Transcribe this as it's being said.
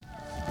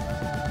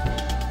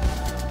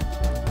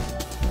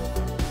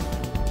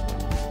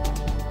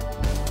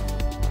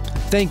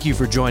Thank you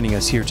for joining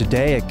us here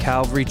today at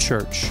Calvary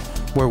Church,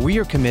 where we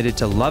are committed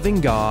to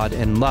loving God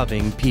and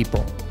loving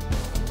people.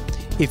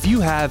 If you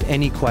have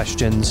any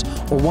questions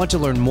or want to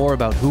learn more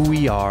about who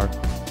we are,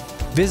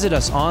 visit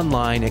us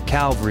online at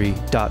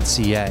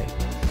calvary.ca.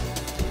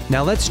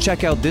 Now let's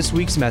check out this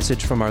week's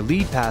message from our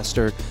lead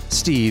pastor,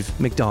 Steve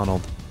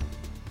McDonald.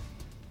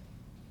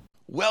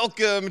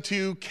 Welcome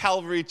to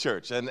Calvary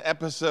Church and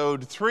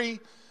episode 3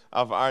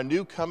 of our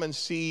new Come and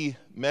See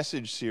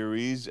message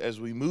series as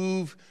we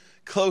move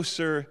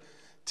closer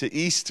to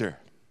Easter.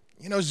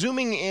 You know,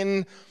 zooming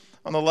in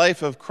on the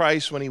life of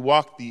Christ when he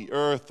walked the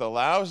earth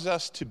allows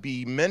us to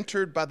be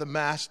mentored by the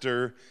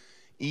Master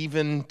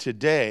even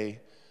today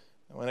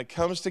when it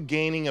comes to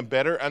gaining a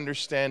better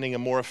understanding, a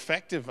more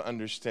effective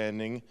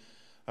understanding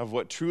of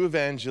what true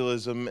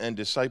evangelism and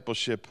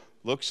discipleship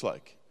looks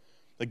like.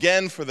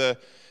 Again, for the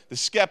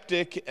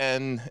skeptic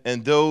and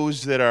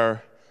those that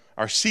are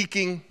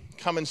seeking,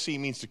 come and see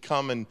means to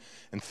come and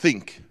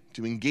think,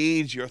 to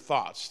engage your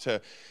thoughts,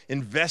 to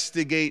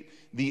investigate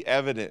the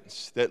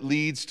evidence that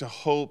leads to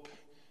hope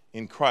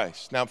in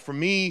Christ. Now, for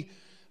me,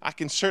 I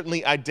can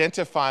certainly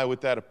identify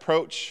with that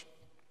approach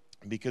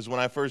because when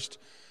I first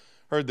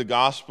heard the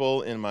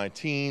gospel in my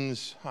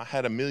teens, I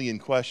had a million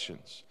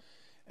questions.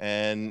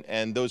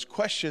 And those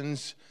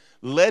questions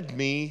led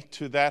me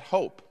to that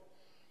hope.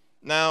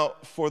 Now,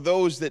 for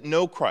those that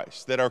know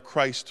Christ, that are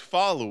Christ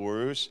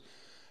followers,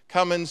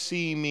 come and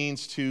see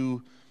means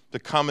to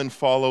come and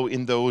follow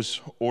in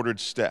those ordered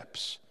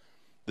steps,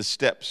 the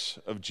steps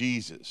of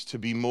Jesus, to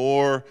be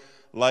more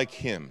like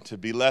him, to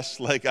be less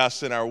like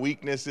us in our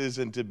weaknesses,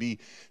 and to be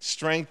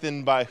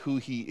strengthened by who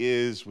he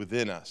is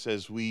within us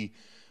as we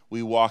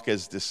walk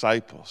as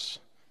disciples.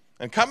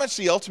 And come and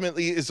see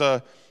ultimately it's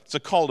a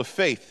call to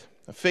faith,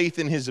 a faith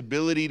in his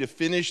ability to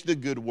finish the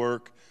good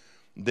work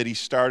that he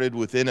started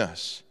within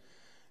us.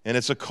 And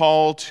it's a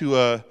call to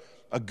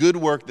a good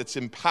work that's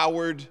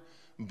empowered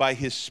by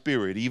his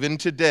Spirit, even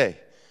today,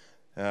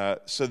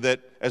 so that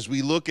as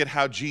we look at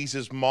how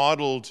Jesus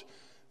modeled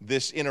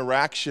this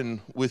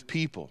interaction with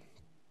people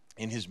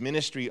in his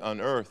ministry on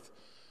earth,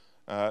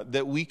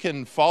 that we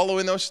can follow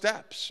in those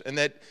steps, and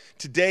that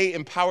today,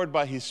 empowered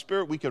by his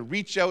Spirit, we can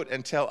reach out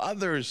and tell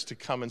others to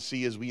come and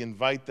see as we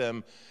invite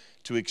them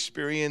to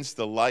experience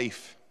the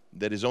life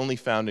that is only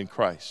found in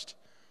Christ.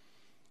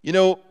 You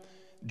know,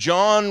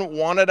 John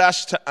wanted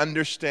us to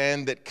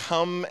understand that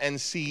come and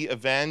see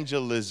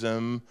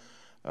evangelism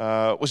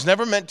was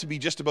never meant to be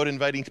just about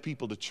inviting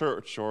people to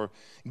church or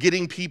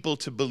getting people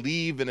to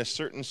believe in a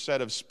certain set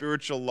of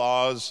spiritual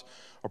laws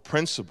or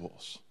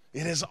principles.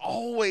 It has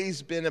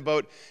always been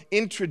about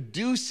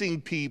introducing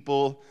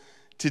people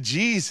to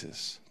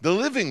Jesus, the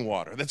living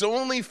water that's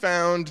only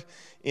found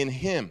in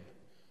him,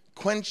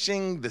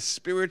 quenching the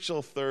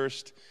spiritual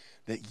thirst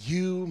that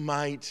you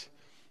might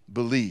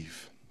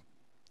believe.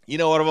 You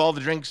know, out of all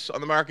the drinks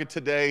on the market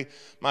today,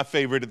 my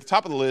favorite at the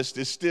top of the list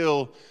is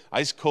still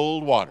ice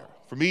cold water.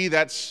 For me,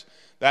 that's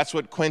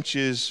what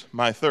quenches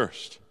my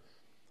thirst.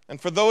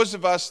 And for those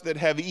of us that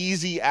have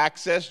easy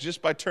access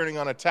just by turning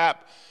on a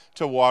tap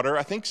to water,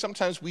 I think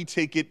sometimes we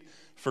take it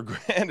for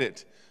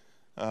granted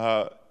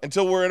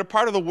until we're in a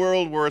part of the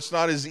world where it's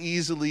not as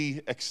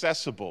easily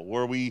accessible,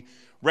 where we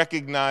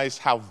recognize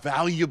how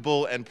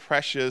valuable and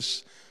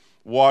precious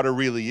water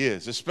really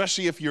is,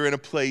 especially if you're in a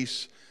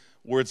place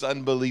where it's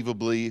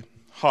unbelievably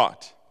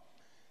hot.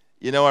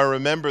 You know, I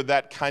remember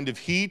that kind of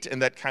heat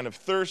and that kind of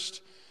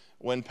thirst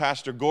when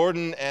Pastor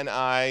Gordon and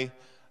I,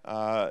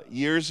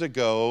 years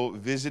ago,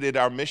 visited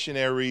our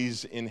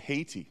missionaries in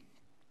Haiti.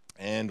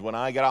 And when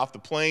I got off the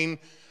plane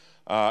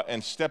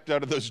and stepped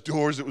out of those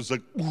doors, it was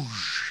like,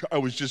 whoosh, I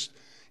was just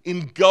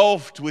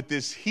engulfed with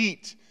this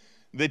heat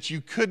that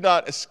you could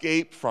not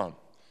escape from.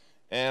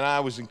 And I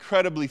was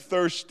incredibly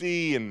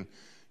thirsty and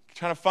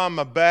trying to find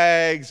my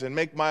bags and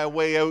make my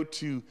way out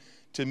to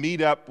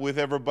meet up with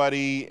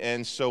everybody.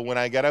 And so when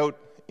I got out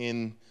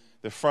in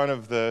the front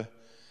of the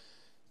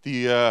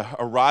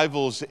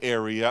arrivals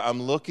area,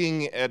 I'm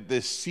looking at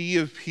this sea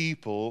of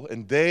people,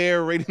 and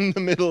there, right in the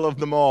middle of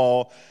them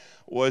all,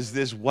 was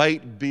this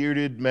white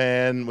bearded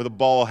man with a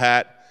ball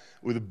hat,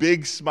 with a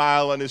big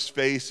smile on his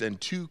face,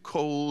 and 2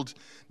 cold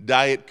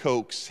Diet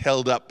Cokes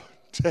held up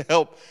to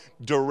help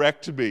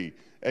direct me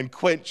and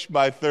quench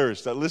my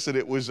thirst. Now, listen,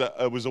 it was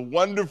a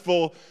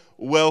wonderful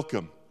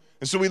welcome.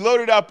 And so we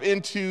loaded up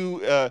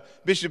into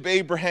Bishop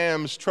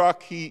Abraham's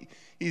truck.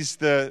 He's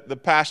the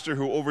pastor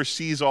who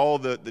oversees all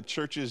the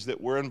churches that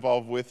we're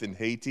involved with in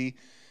Haiti.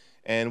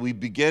 And we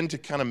began to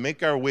kind of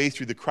make our way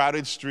through the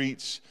crowded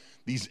streets,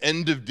 these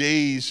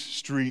end-of-days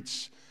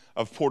streets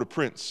of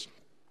Port-au-Prince.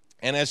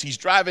 And as he's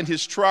driving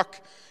his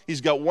truck,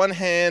 he's got one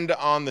hand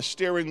on the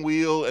steering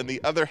wheel and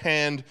the other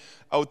hand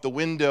out the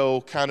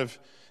window, kind of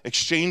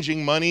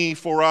exchanging money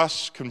for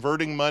us,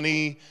 converting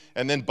money,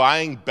 and then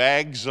buying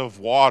bags of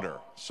water.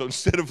 So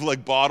instead of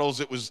like bottles,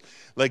 it was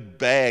like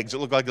bags. It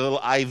looked like a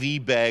little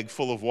IV bag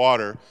full of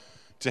water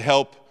to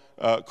help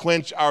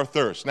quench our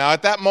thirst. Now,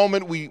 at that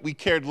moment, we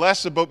cared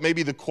less about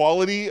maybe the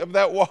quality of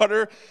that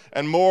water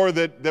and more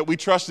that we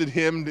trusted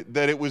him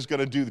that it was going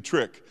to do the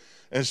trick.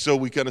 And so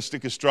we kind of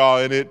stick a straw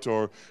in it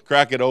or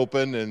crack it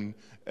open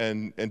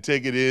and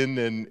take it in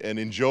and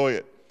enjoy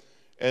it.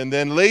 And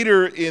then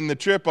later in the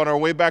trip, on our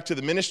way back to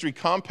the ministry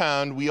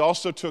compound, we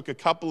also took a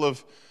couple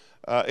of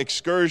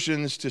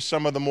excursions to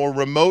some of the more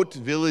remote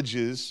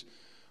villages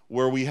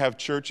where we have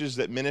churches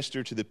that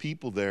minister to the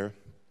people there.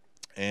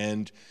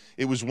 And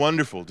it was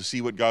wonderful to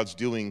see what God's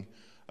doing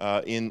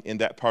in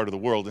that part of the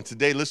world. And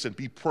today, listen,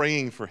 be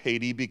praying for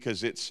Haiti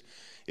because it's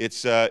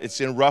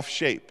in rough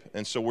shape.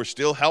 And so we're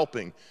still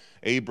helping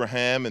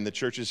Abraham and the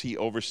churches he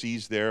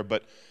oversees there.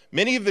 But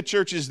many of the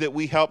churches that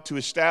we helped to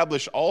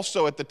establish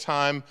also at the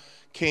time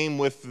came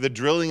with the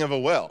drilling of a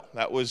well.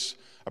 That was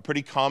a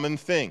pretty common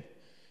thing.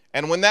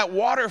 And when that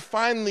water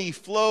finally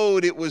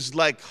flowed, it was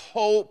like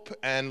hope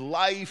and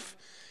life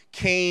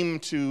came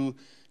to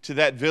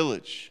that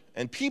village.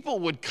 And people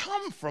would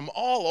come from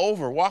all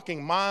over,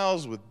 walking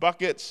miles with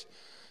buckets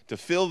to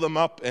fill them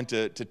up and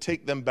to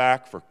take them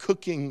back for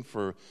cooking,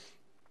 for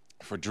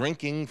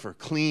drinking, for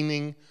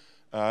cleaning.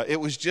 It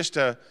was just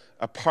a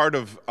part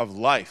of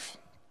life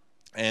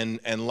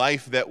and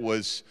life that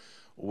was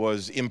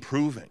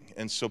improving.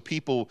 And so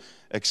people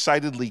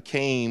excitedly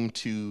came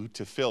to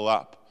fill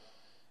up.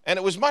 And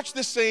it was much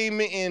the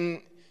same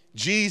in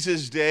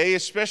Jesus' day,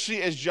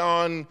 especially as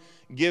John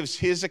gives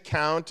his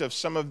account of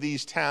some of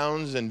these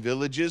towns and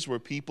villages where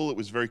it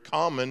was very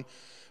common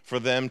for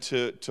them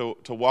to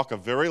walk a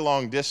very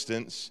long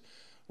distance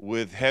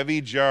with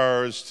heavy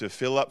jars to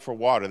fill up for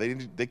water.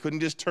 They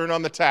couldn't just turn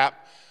on the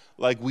tap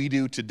like we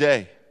do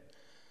today.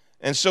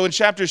 And so in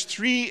chapters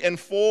 3 and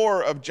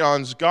 4 of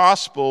John's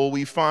gospel,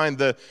 we find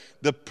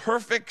the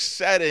perfect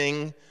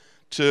setting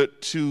to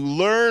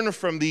learn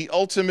from the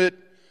ultimate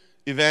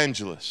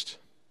evangelist.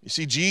 You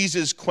see,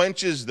 Jesus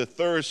quenches the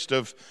thirst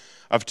of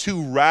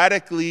two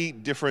radically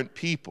different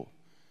people.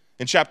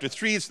 In chapter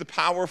 3, it's the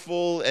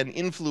powerful and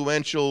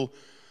influential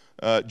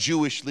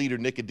Jewish leader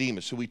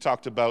Nicodemus, who we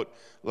talked about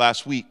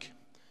last week.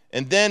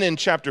 And then in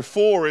chapter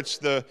 4, it's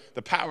the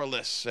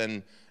powerless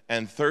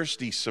and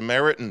thirsty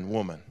Samaritan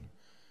woman.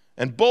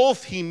 And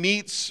both he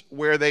meets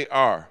where they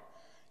are.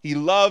 He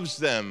loves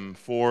them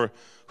for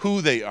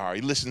who they are.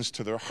 He listens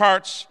to their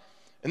hearts,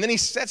 and then he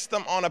sets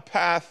them on a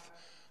path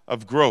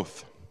of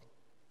growth.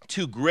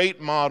 Two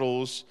great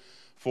models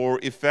for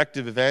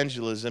effective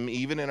evangelism,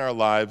 even in our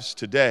lives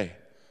today.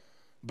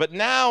 But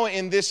now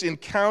in this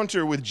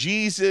encounter with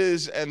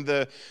Jesus and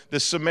the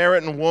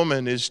Samaritan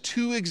woman is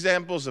two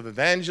examples of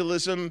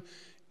evangelism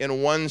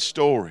in one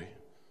story.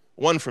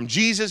 One from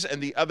Jesus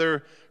and the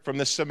other from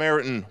the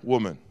Samaritan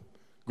woman.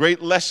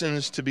 Great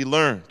lessons to be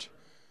learned.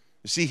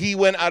 You see, he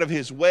went out of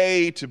his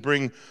way to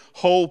bring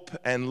hope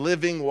and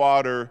living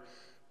water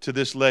to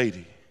this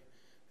lady.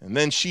 And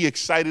then she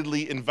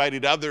excitedly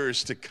invited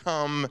others to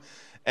come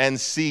and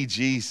see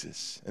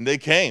Jesus. And they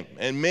came,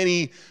 and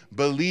many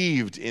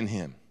believed in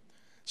him.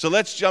 So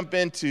let's jump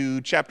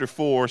into chapter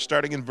 4,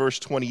 starting in verse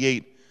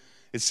 28.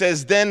 It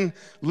says, "Then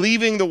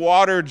leaving the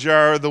water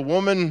jar, the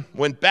woman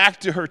went back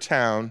to her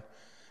town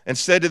and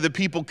said to the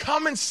people,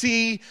 'Come and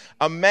see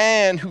a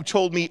man who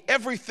told me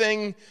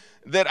everything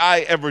that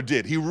I ever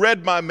did. He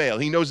read my mail.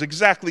 He knows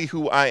exactly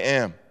who I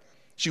am.'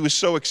 She was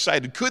so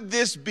excited. Could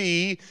this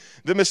be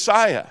the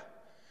Messiah?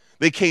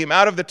 They came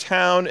out of the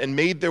town and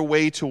made their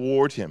way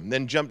toward him."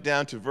 Then jump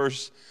down to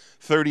verse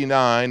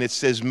 39. It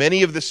says,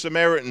 "Many of the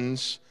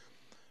Samaritans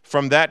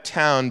from that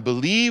town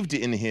believed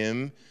in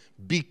him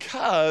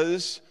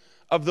because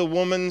of the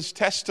woman's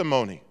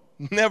testimony."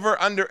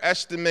 Never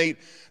underestimate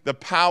the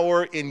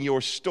power in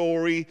your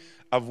story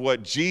of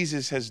what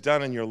Jesus has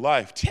done in your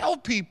life. Tell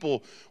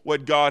people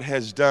what God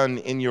has done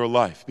in your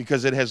life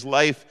because it has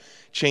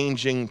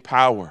life-changing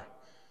power.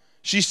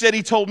 She said,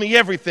 "He told me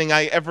everything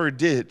I ever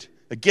did."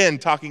 Again,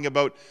 talking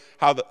about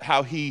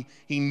how he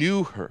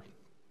knew her.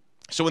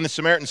 So when the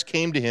Samaritans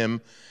came to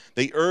him,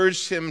 they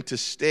urged him to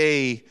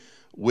stay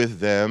with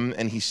them,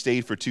 and he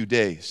stayed for 2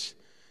 days.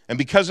 And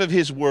because of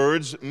his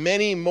words,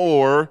 many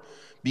more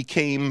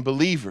became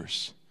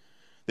believers.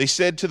 They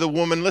said to the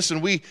woman, "Listen,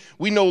 we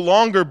no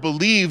longer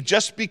believe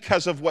just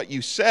because of what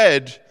you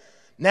said.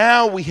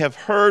 Now we have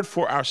heard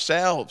for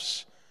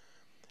ourselves,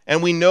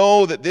 and we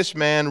know that this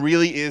man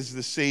really is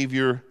the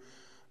Savior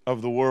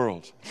of the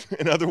world."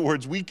 In other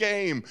words, we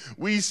came,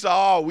 we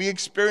saw, we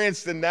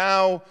experienced, and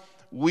now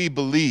we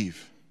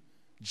believe.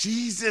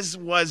 Jesus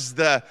was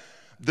the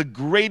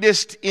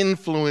greatest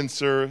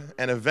influencer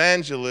and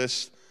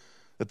evangelist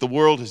that the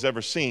world has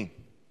ever seen.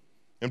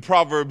 In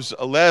Proverbs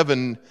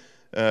 11,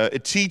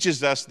 it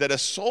teaches us that a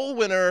soul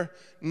winner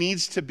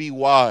needs to be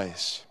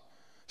wise.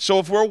 So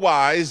if we're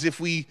wise, if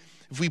we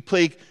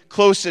pay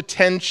close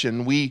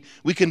attention, we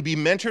can be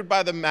mentored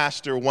by the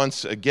Master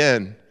once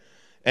again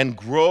and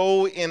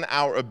grow in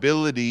our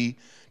ability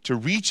to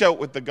reach out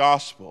with the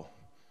gospel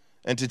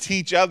and to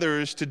teach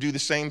others to do the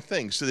same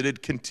thing so that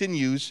it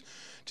continues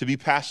to be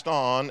passed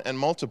on and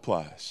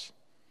multiplies.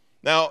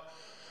 Now,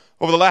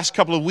 over the last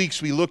couple of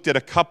weeks, we looked at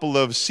a couple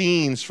of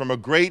scenes from a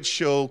great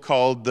show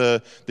called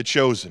The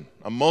Chosen,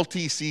 a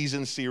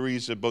multi-season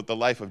series about the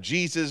life of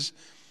Jesus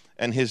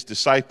and his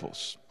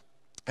disciples.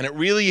 And it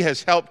really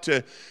has helped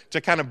to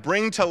kind of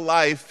bring to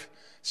life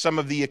some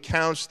of the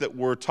accounts that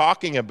we're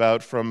talking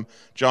about from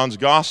John's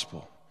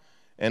gospel.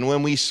 And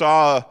when we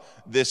saw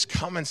this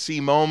come and see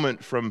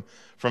moment from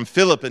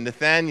Philip and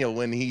Nathanael,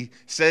 when he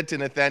said to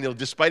Nathanael,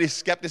 despite his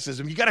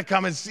skepticism, you got to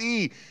come and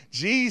see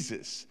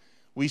Jesus,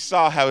 we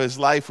saw how his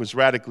life was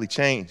radically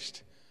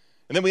changed.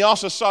 And then we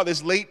also saw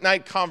this late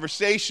night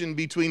conversation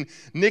between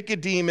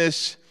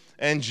Nicodemus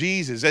and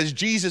Jesus, as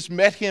Jesus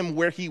met him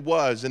where he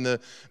was in the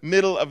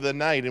middle of the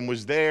night and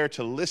was there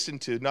to listen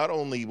to not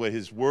only what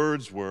his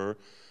words were,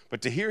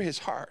 but to hear his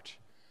heart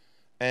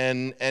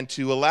and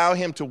to allow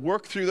him to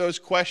work through those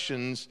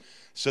questions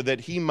so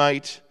that he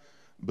might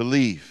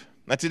believe.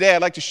 Now today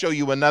I'd like to show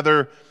you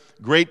another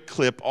great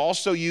clip,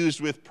 also used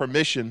with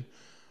permission,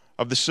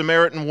 of the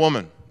Samaritan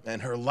woman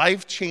and her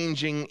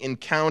life-changing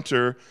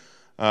encounter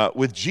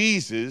with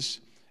Jesus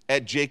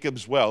at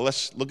Jacob's well.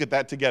 Let's look at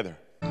that together.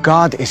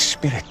 God is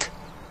spirit,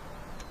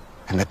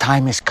 and the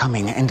time is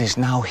coming and is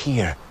now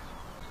here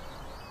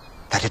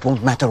that it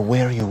won't matter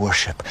where you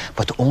worship,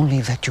 but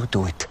only that you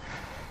do it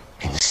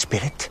in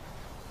spirit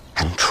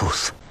and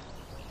truth.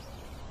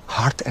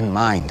 Heart and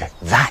mind,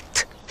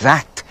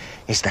 that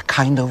is the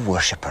kind of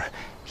worshiper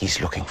he's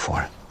looking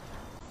for.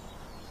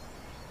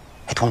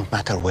 It won't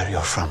matter where you're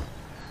from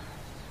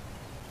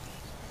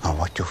or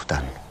what you've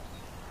done.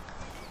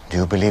 Do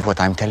you believe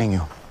what I'm telling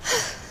you?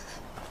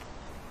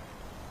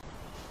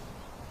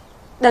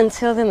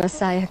 Until the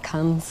Messiah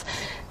comes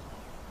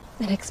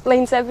and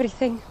explains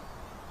everything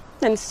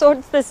and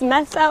sorts this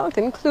mess out,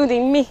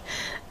 including me,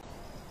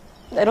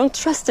 I don't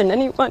trust in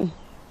anyone.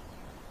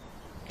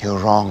 You're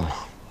wrong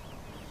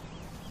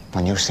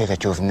when you say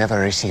that you've never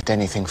received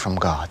anything from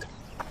God.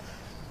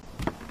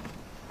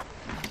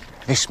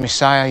 This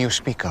Messiah you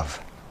speak of,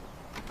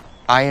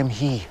 I am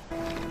he.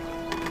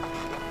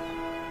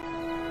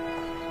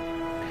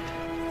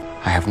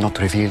 I have not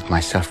revealed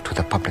myself to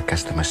the public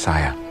as the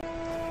Messiah.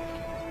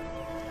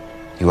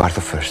 You are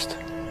the first.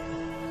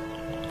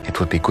 It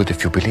would be good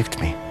if you believed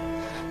me.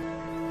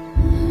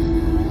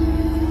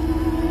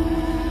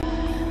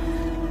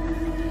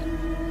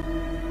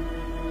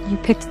 You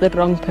picked the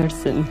wrong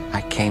person.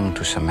 I came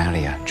to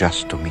Samaria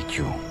just to meet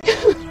you.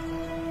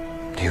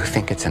 Do you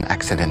think it's an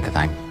accident that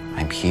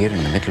I'm here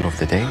in the middle of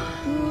the day?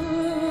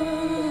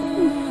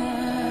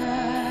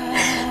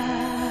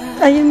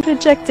 I am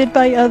rejected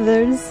by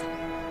others.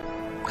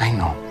 I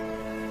know,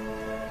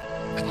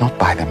 but not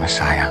by the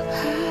Messiah.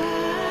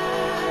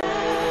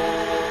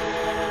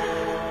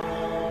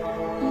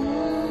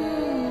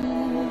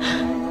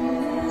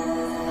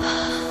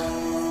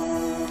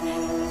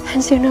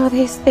 And you know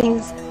these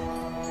things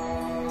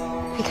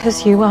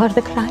because you are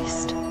the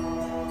Christ.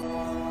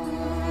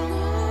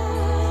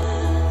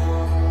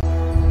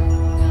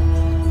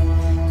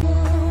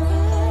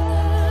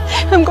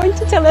 I'm going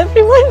to tell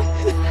everyone.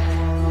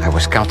 I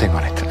was counting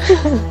on it.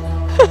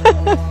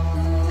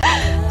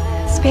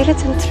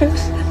 Spirit and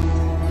truth.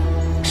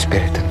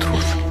 Spirit and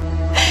truth.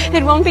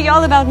 It won't be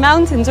all about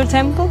mountains or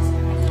temples.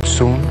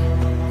 Soon,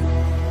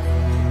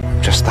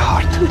 just the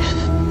heart.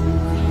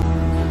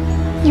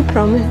 You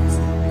promise?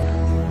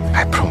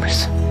 I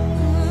promise.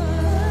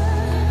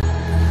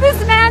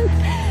 This man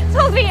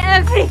told me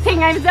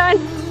everything I've done.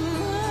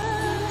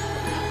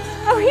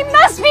 Oh, he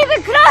must be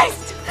the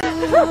Christ!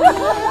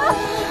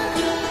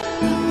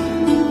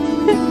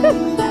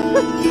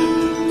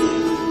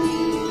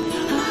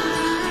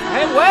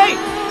 Hey, wait!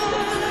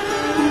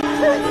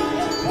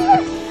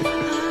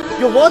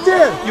 Your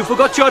water! You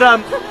forgot your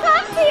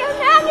Fancy a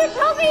man who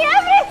told me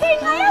everything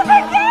I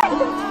ever did!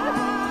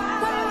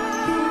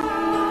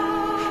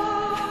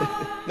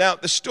 Now,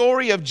 the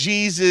story of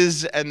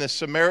Jesus and the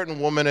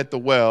Samaritan woman at the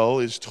well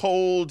is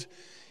told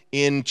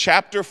in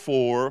chapter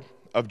 4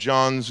 of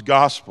John's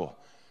gospel.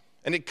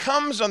 And it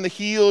comes on the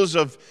heels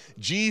of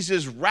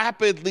Jesus'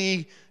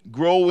 rapidly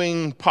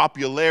growing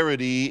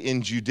popularity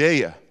in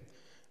Judea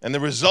and the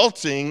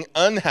resulting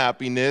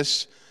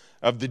unhappiness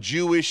of the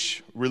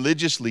Jewish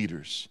religious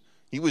leaders.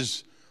 He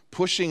was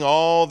pushing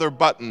all their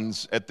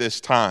buttons at this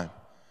time.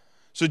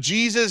 So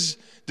Jesus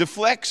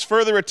deflects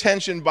further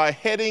attention by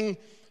heading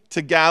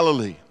to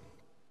Galilee.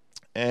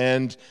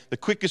 And the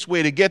quickest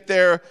way to get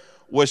there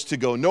was to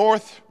go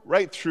north,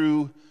 right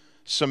through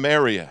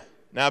Samaria.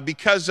 Now,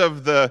 because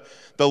of the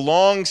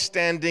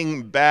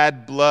long-standing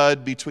bad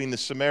blood between the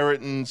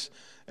Samaritans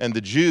and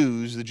the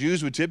Jews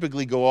would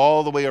typically go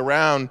all the way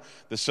around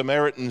the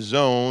Samaritan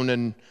zone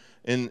and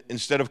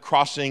instead of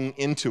crossing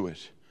into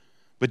it.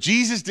 But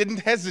Jesus didn't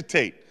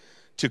hesitate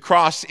to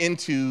cross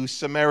into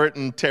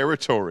Samaritan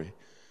territory.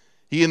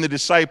 He and the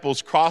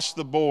disciples crossed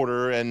the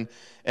border and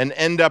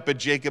end up at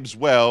Jacob's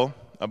well,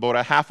 about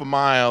a half a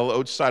mile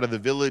outside of the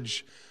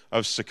village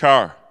of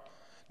Sychar.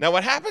 Now,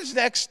 what happens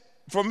next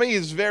for me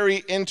is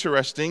very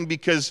interesting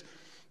because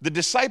the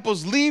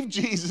disciples leave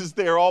Jesus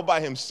there all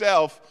by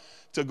himself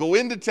to go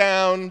into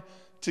town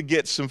to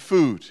get some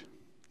food.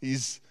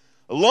 He's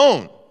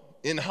alone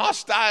in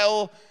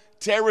hostile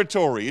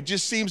territory. It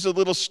just seems a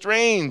little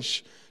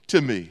strange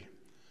to me.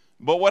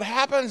 But what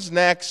happens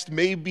next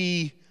may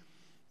be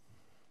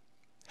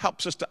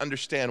helps us to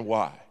understand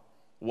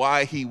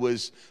why he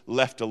was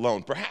left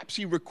alone. Perhaps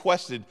he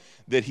requested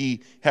that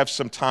he have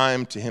some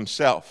time to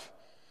himself,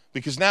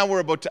 because now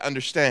we're about to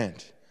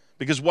understand.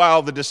 Because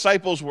while the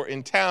disciples were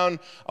in town,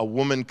 a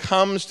woman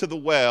comes to the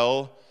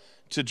well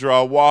to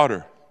draw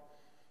water.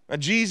 Now,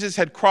 Jesus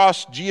had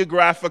crossed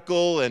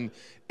geographical and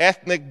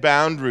ethnic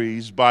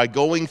boundaries by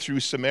going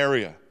through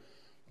Samaria.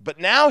 But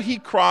now he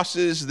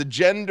crosses the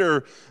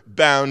gender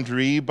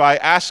boundary by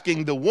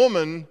asking the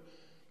woman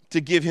to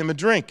give him a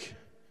drink.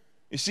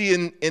 You see,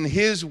 in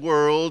his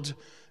world,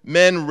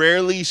 men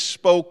rarely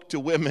spoke to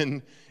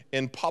women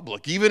in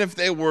public, even if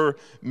they were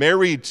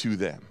married to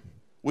them,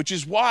 which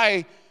is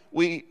why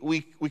we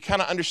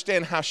kind of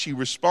understand how she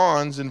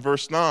responds in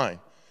verse 9.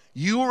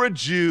 You are a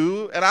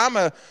Jew, and I'm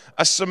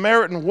a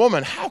Samaritan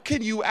woman. How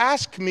can you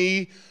ask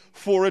me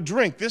for a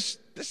drink? This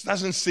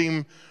doesn't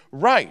seem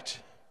right.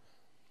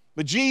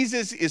 But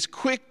Jesus is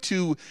quick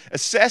to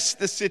assess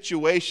the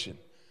situation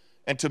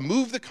and to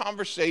move the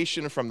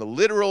conversation from the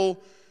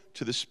literal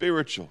to the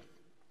spiritual,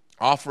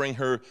 offering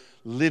her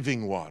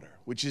living water,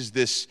 which is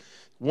this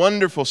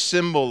wonderful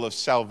symbol of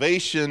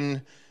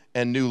salvation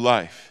and new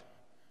life.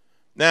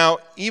 Now,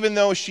 even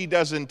though she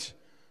doesn't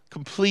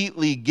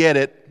completely get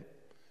it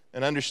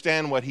and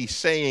understand what he's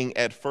saying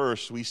at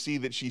first, we see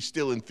that she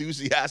still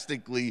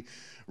enthusiastically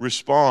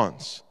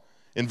responds.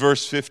 In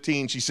verse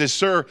 15, she says,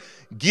 "Sir,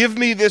 give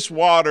me this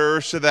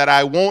water so that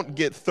I won't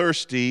get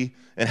thirsty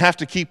and have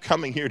to keep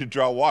coming here to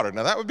draw water."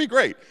 Now, that would be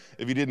great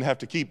if you didn't have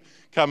to keep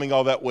coming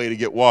all that way to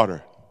get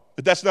water.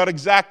 But that's not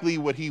exactly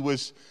what he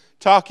was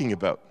talking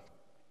about.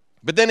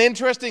 But then,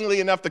 interestingly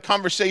enough, the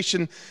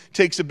conversation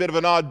takes a bit of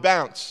an odd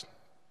bounce.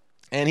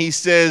 And he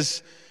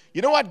says,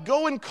 "You know what?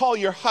 Go and call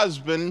your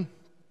husband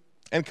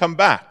and come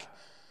back."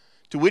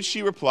 To which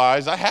she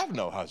replies, "I have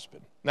no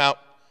husband." Now,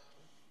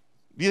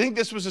 do you think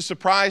this was a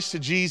surprise to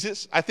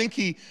Jesus? I think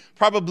he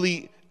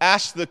probably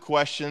asked the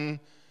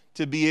question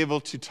to be able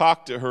to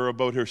talk to her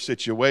about her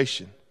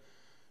situation,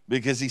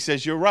 because he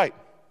says, "You're right.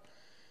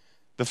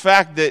 The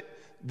fact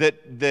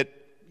that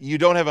you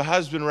don't have a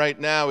husband right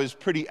now is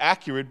pretty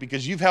accurate,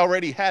 because you've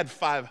already had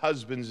 5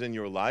 husbands in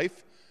your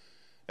life,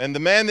 and the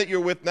man that you're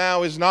with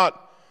now is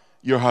not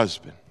your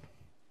husband."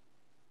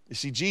 You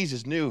see,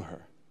 Jesus knew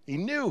her. He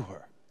knew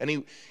her.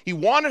 And he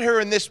wanted her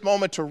in this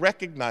moment to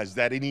recognize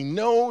that. And he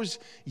knows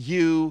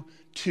you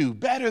too,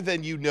 better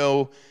than you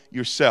know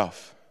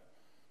yourself.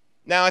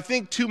 Now, I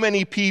think too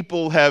many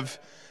people have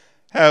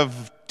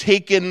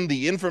taken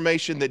the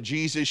information that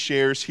Jesus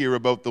shares here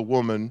about the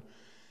woman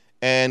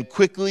and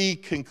quickly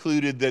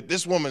concluded that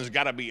this woman's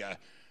got to be a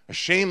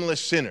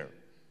shameless sinner.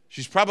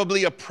 She's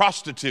probably a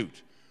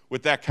prostitute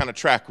with that kind of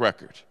track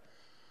record.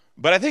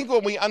 But I think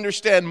when we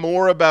understand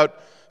more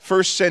about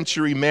first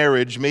century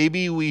marriage,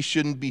 maybe we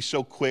shouldn't be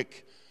so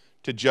quick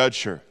to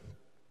judge her.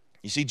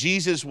 You see,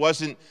 Jesus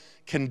wasn't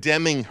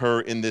condemning her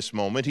in this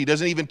moment. He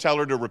doesn't even tell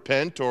her to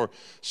repent or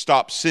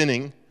stop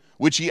sinning,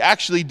 which he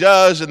actually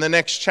does in the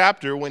next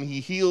chapter when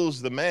he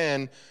heals the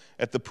man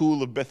at the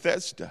pool of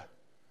Bethesda.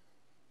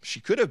 She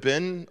could have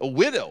been a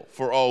widow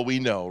for all we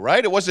know,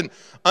 right? It wasn't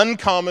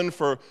uncommon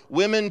for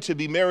women to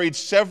be married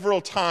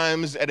several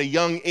times at a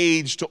young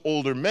age to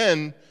older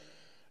men,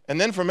 and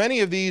then for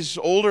many of these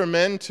older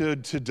men to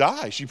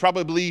die. She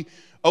probably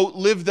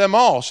outlived them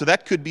all, so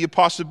that could be a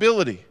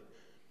possibility.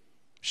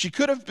 She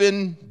could have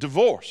been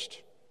divorced.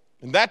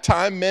 In that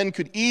time, men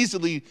could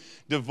easily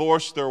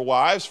divorce their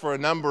wives for a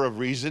number of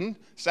reasons.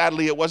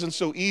 Sadly, it wasn't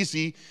so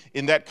easy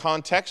in that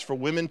context for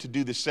women to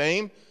do the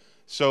same.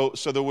 So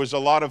there was a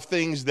lot of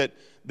things that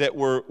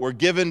were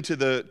given to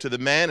the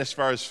man as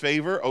far as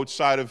favor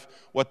outside of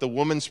what the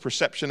woman's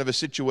perception of a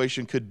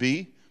situation could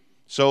be.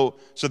 So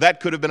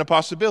that could have been a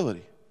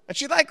possibility. And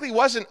she likely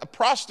wasn't a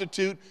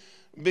prostitute,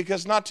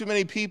 because not too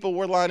many people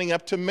were lining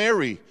up to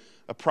marry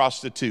a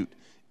prostitute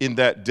in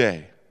that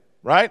day,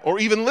 right? Or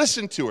even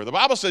listen to her. The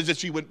Bible says that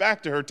she went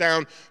back to her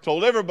town,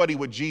 told everybody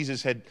what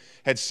Jesus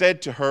had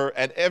said to her,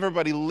 and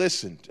everybody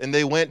listened, and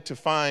they went to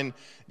find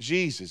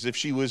Jesus. If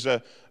she was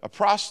a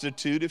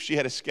prostitute, if she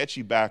had a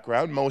sketchy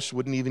background, most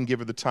wouldn't even give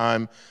her the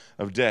time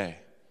of day.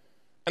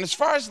 And as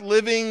far as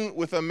living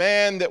with a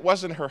man that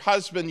wasn't her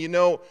husband,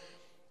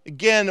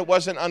 again, it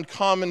wasn't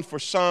uncommon for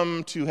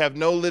some to have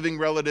no living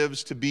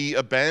relatives, to be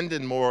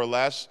abandoned more or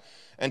less,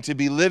 and to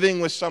be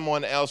living with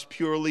someone else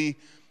purely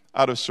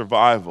out of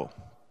survival.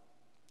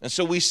 And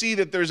so we see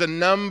that there's a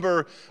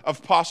number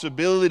of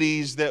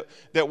possibilities that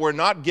we're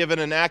not given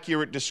an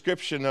accurate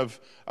description of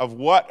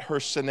what her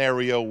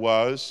scenario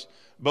was,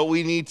 but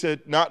we need to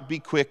not be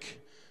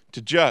quick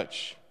to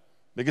judge.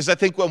 Because I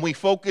think when we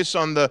focus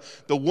on the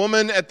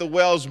woman at the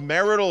well's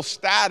marital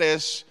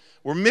status,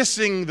 we're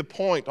missing the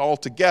point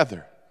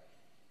altogether.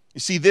 You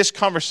see, this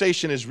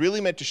conversation is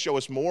really meant to show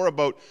us more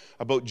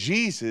about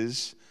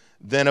Jesus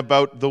than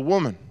about the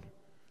woman.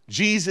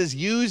 Jesus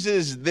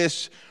uses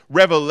this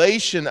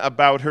revelation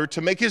about her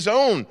to make his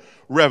own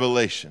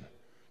revelation,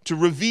 to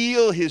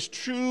reveal his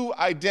true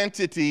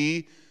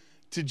identity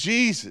to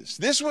Jesus.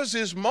 This was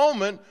his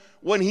moment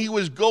when he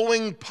was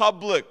going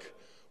public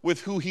with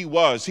who he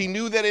was. He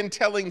knew that in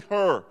telling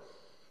her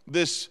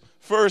this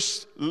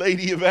first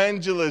lady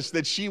evangelist,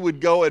 that she would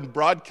go and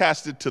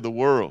broadcast it to the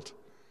world.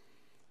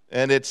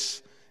 And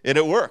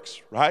it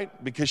works,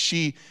 right? Because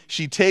she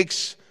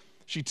takes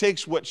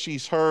what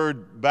she's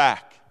heard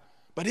back.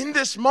 But in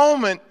this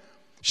moment,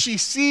 she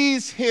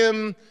sees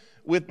him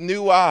with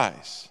new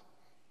eyes.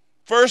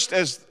 First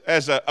as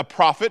a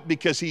prophet,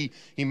 because he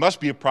must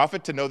be a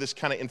prophet to know this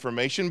kind of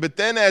information. But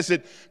then as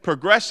it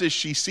progresses,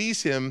 she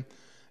sees him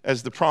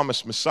as the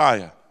promised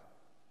Messiah.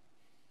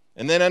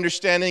 And then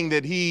understanding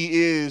that he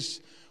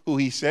is who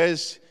he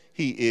says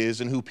he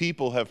is and who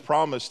people have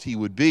promised he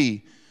would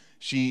be,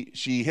 she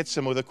hits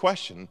him with a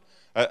question,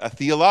 a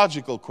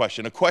theological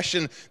question, a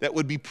question that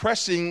would be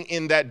pressing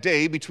in that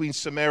day between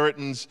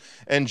Samaritans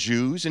and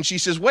Jews. And she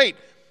says, wait,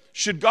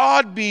 should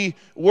God be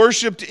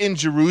worshipped in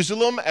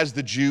Jerusalem, as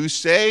the Jews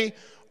say,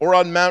 or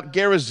on Mount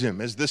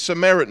Gerizim, as the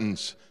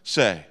Samaritans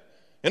say?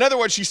 In other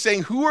words, she's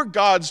saying, who are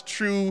God's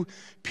true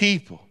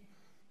people?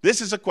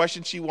 This is a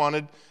question she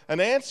wanted an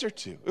answer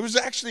to. It was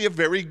actually a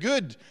very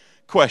good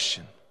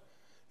question.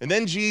 And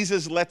then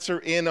Jesus lets her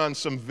in on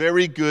some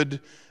very good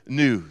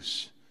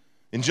news.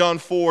 In John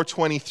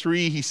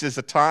 4:23, he says,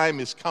 a time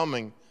is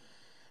coming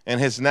and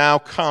has now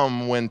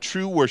come when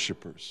true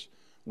worshipers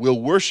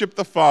will worship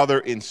the Father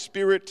in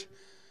spirit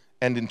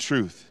and in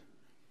truth.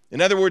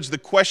 In other words, the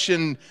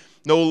question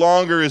no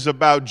longer is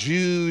about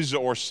Jews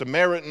or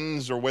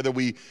Samaritans or whether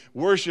we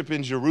worship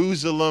in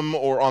Jerusalem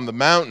or on the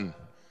mountain.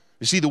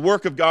 You see, the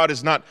work of God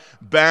is not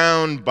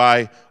bound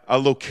by a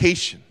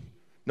location,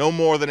 no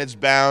more than it's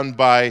bound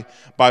by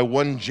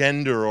one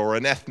gender or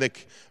an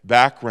ethnic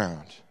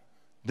background.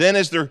 Then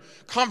as their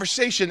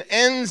conversation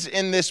ends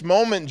in this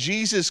moment,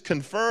 Jesus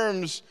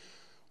confirms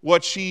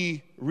what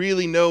she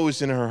really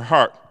knows in her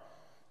heart,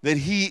 that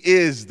he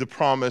is the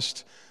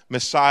promised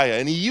Messiah.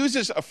 And he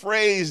uses a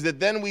phrase that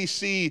then we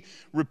see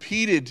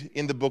repeated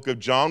in the book of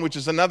John, which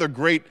is another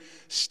great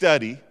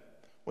study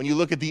when you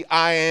look at the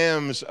I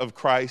ams of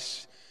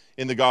Christ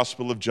in the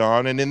Gospel of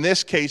John. And in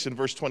this case, in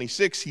verse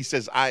 26, he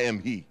says, I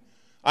am he.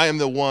 I am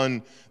the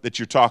one that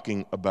you're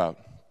talking about.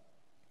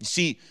 You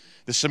see,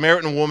 the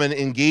Samaritan woman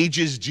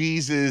engages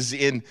Jesus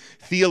in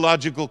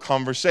theological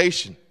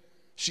conversation.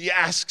 She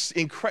asks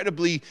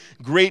incredibly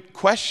great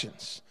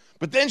questions.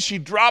 But then she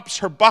drops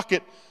her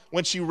bucket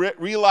when she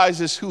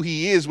realizes who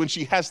he is, when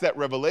she has that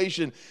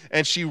revelation,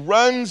 and she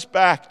runs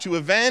back to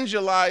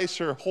evangelize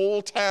her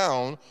whole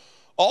town,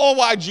 all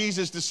while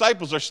Jesus'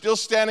 disciples are still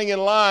standing in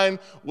line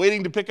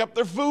waiting to pick up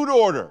their food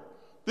order.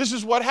 This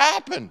is what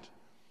happened.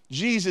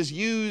 Jesus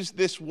used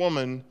this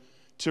woman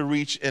to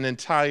reach an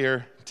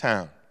entire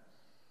town.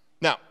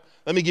 Now,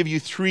 let me give you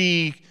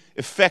 3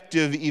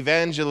 effective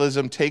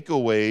evangelism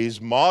takeaways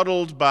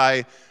modeled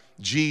by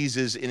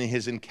Jesus in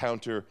his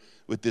encounter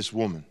with this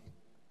woman.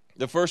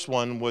 The first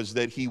one was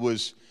that he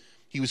was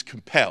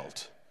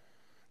compelled.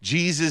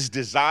 Jesus'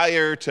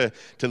 desire to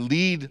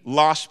lead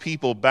lost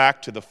people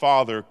back to the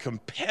Father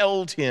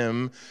compelled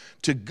him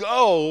to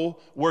go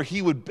where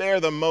he would bear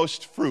the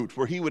most fruit,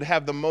 where he would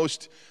have the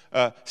most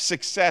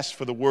success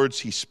for the words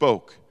he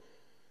spoke.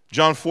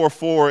 John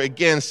 4:4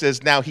 again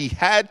says, now he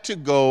had to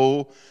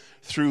go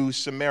through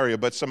Samaria,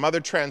 but some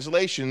other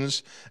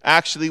translations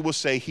actually will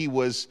say he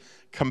was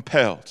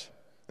compelled.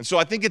 And so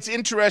I think it's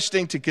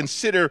interesting to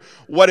consider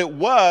what it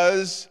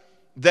was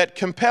that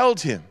compelled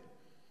him.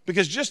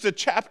 Because just a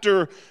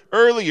chapter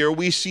earlier,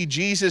 we see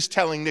Jesus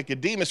telling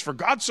Nicodemus, for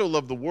God so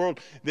loved the world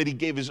that he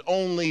gave his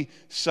only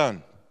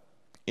son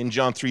in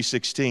John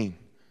 3:16. You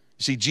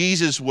see,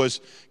 Jesus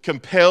was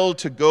compelled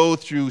to go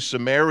through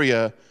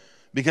Samaria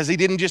because he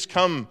didn't just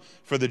come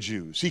for the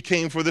Jews. He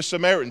came for the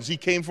Samaritans. He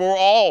came for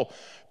all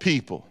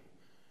people.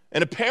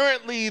 And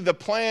apparently the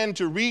plan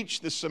to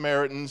reach the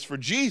Samaritans for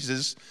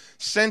Jesus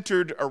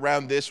centered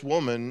around this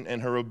woman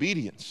and her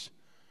obedience.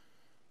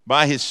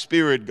 By his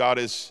Spirit, God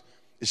is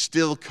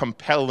still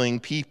compelling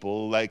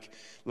people like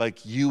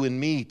you and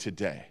me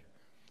today.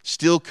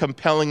 Still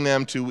compelling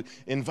them to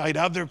invite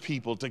other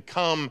people to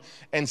come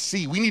and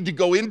see. We need to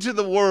go into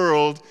the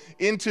world,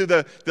 into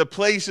the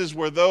places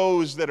where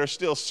those that are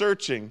still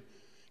searching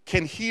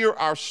can hear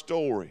our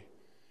story,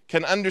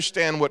 can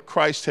understand what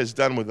Christ has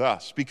done with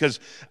us.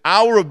 Because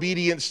our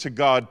obedience to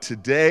God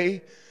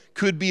today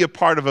could be a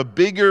part of a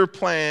bigger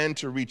plan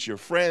to reach your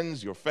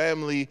friends, your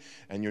family,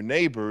 and your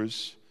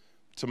neighbors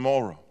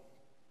tomorrow.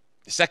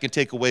 The second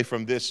takeaway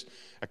from this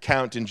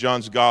account in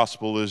John's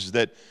gospel is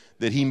that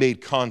he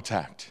made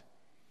contact.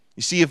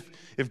 You see,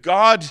 if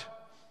God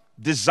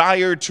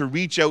desired to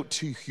reach out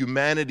to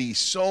humanity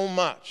so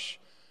much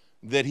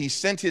that he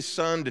sent his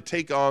son to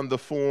take on the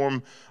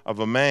form of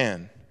a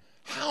man,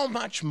 how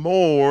much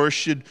more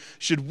should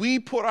we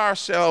put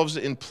ourselves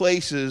in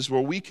places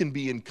where we can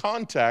be in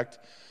contact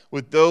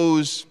with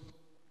those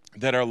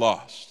that are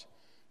lost?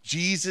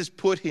 Jesus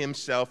put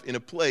himself in a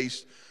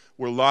place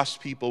where lost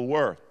people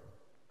were.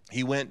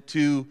 He went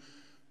to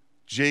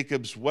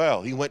Jacob's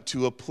well. He went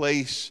to a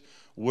place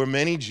where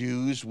many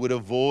Jews would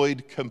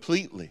avoid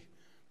completely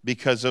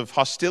because of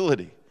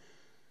hostility.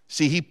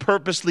 See, he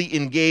purposely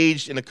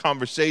engaged in a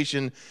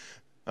conversation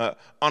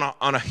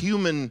on a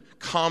human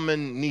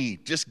common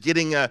need, just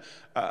getting a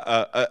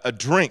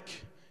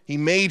drink. He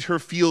made her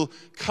feel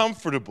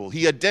comfortable.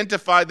 He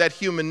identified that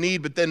human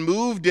need, but then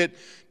moved it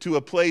to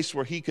a place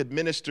where he could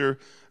minister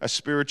a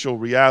spiritual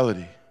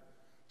reality.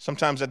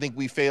 Sometimes I think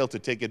we fail to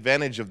take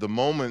advantage of the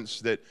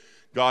moments that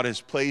God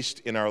has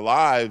placed in our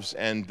lives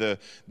and the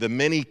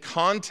many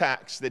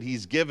contacts that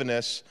he's given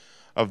us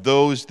of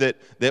those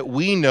that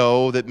we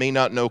know that may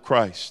not know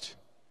Christ.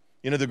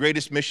 You know, the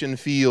greatest mission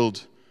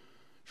field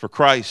for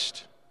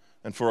Christ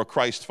and for a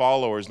Christ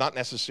follower is not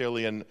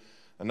necessarily in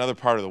another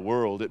part of the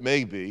world. It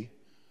may be,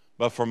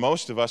 but for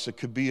most of us, it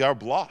could be our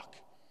block.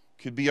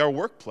 It could be our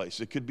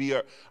workplace. It could be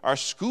our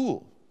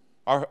school,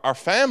 our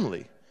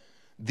family.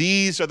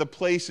 These are the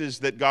places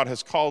that God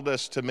has called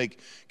us to make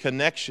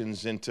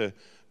connections and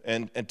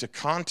to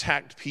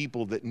contact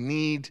people that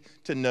need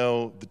to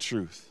know the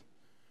truth.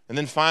 And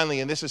then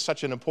finally, and this is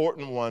such an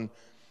important one,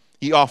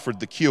 he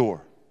offered the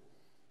cure.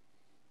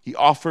 He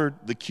offered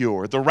the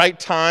cure. At the right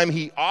time,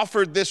 he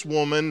offered this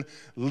woman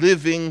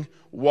living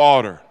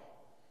water.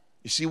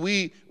 You see,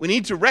 we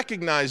need to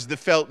recognize the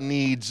felt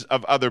needs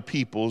of other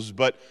peoples,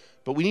 but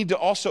we need to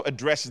also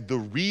address the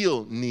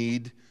real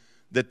need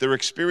that they're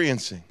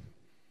experiencing.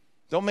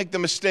 Don't make the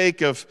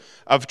mistake of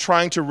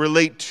trying to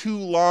relate too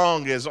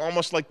long as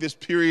almost like this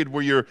period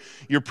where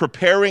you're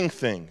preparing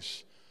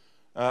things,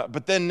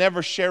 but then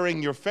never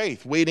sharing your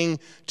faith, waiting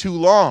too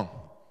long.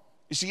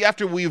 You see,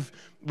 after we've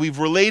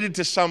related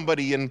to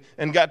somebody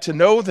and got to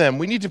know them,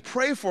 we need to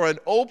pray for an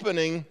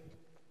opening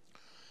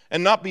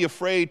and not be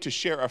afraid to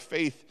share our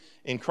faith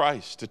in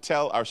Christ, to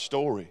tell our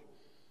story.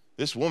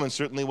 This woman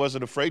certainly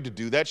wasn't afraid to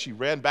do that. She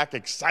ran back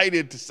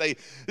excited to say,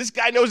 "This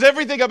guy knows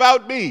everything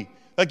about me.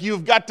 Like,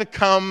 you've got to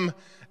come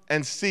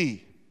and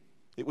see."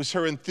 It was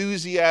her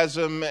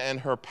enthusiasm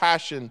and her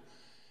passion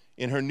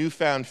in her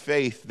newfound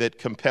faith that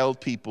compelled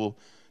people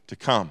to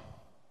come.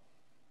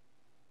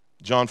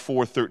 John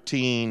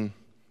 4:13,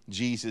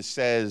 Jesus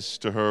says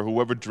to her,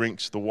 "Whoever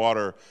drinks the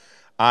water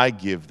I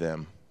give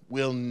them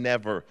will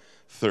never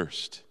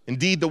thirst.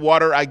 Indeed, the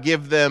water I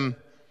give them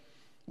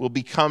will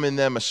become in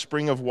them a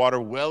spring of water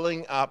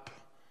welling up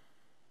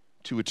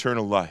to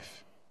eternal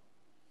life."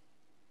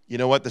 You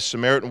know what? The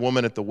Samaritan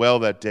woman at the well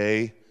that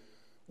day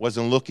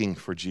wasn't looking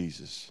for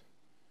Jesus,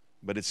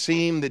 but it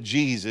seemed that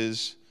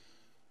Jesus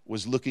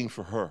was looking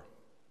for her,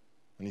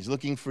 and he's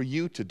looking for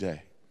you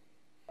today.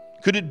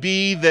 Could it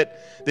be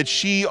that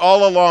she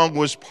all along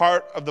was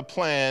part of the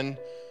plan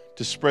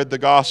to spread the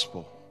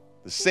gospel?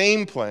 The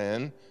same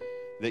plan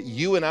that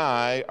you and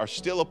I are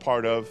still a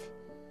part of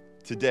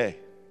today.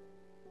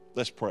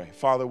 Let's pray.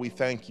 Father, we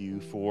thank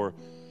you for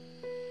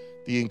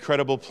the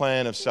incredible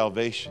plan of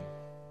salvation,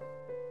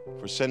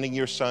 for sending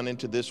your Son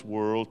into this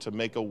world to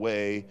make a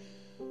way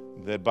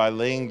that by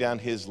laying down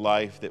his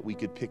life that we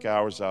could pick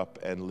ours up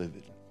and live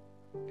it.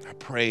 I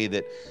pray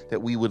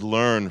that we would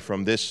learn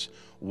from this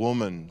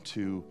woman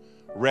to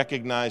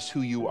recognize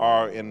who you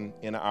are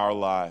in our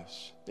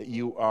lives, that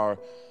you are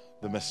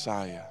the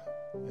Messiah,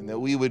 and that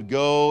we would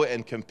go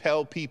and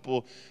compel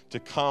people to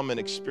come and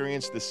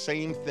experience the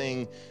same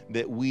thing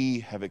that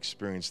we have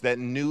experienced, that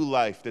new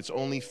life that's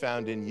only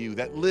found in you,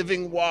 that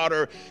living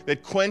water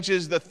that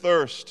quenches the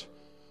thirst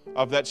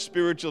of that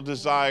spiritual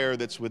desire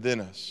that's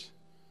within us.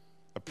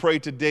 I pray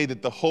today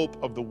that the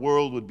hope of the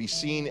world would be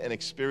seen and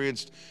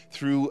experienced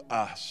through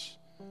us,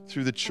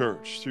 through the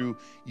church, through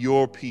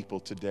your people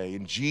today.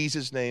 In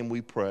Jesus' name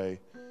we pray,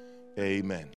 amen.